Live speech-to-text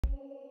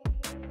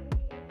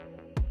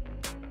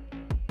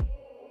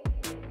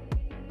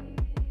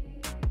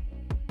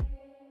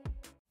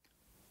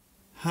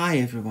Hi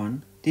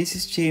everyone, this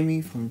is Jamie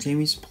from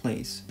Jamie's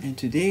Place, and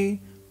today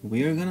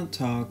we are gonna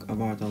talk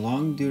about the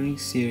long-during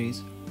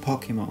series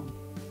Pokemon.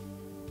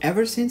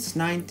 Ever since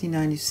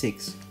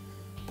 1996,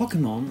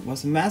 Pokemon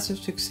was a massive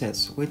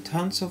success with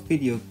tons of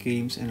video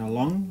games and a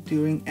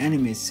long-during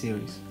anime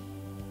series,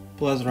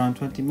 plus around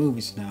 20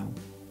 movies now.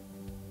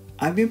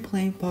 I've been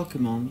playing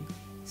Pokemon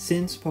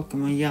since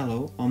Pokemon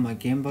Yellow on my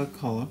Game Boy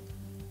Color,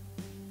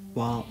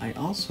 while I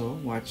also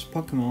watched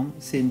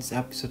Pokemon since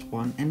episode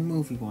 1 and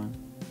movie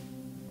 1.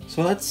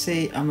 So let's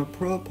say I'm a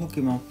pro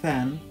Pokemon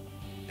fan,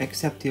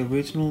 except the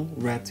original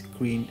red,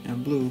 green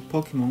and blue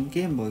Pokemon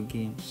Game Boy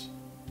games.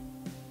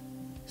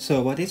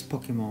 So what is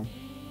Pokemon?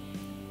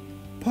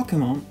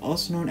 Pokemon,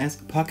 also known as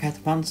pocket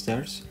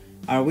monsters,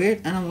 are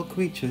weird animal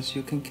creatures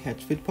you can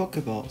catch with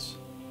Pokeballs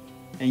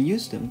and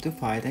use them to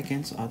fight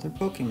against other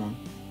Pokemon.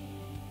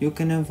 You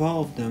can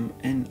evolve them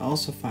and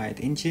also fight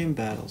in gym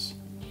battles.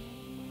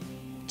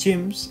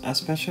 Gyms are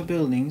special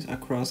buildings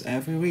across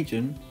every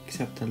region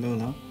except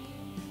Alola,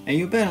 and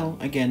you battle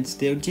against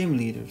their gym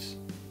leaders.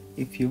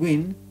 If you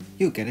win,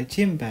 you get a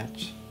gym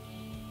badge.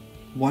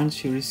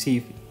 Once you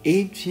receive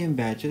 8 gym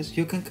badges,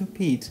 you can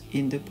compete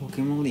in the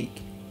Pokemon League.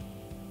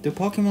 The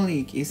Pokemon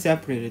League is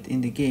separated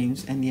in the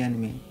games and the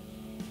anime.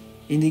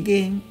 In the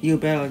game, you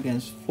battle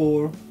against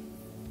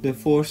the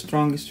four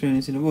strongest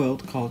trainers in the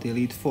world called the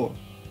Elite Four,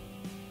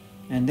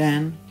 and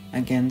then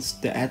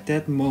against the at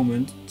that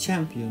moment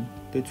champion,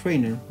 the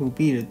trainer who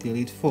beat the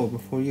Elite Four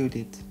before you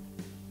did.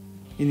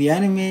 In the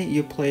anime,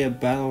 you play a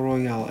battle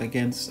royale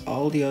against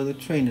all the other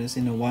trainers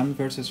in a 1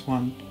 vs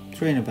 1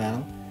 trainer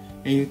battle,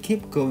 and you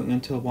keep going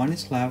until one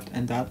is left,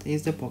 and that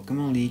is the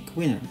Pokemon League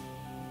winner.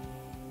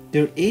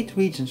 There are 8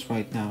 regions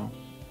right now: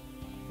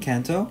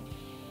 Kanto,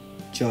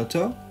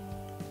 Johto,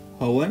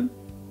 Hoenn,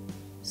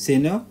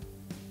 Sinnoh,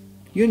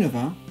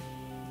 Unova,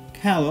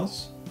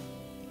 Kalos,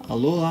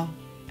 Alola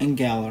and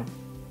Galar.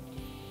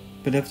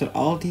 But after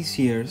all these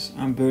years,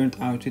 I'm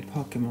burnt out with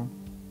Pokemon.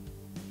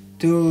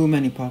 Too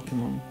many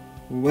Pokemon,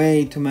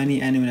 way too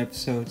many anime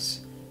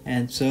episodes,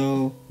 and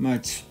so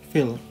much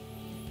filler.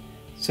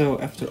 So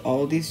after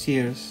all these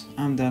years,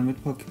 I'm done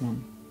with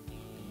Pokemon.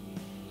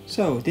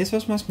 So this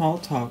was my small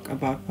talk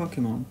about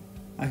Pokemon.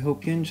 I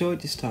hope you enjoyed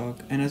this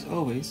talk, and as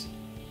always,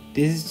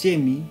 this is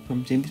Jamie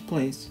from Jamie's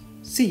Place.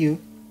 See you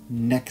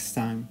next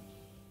time.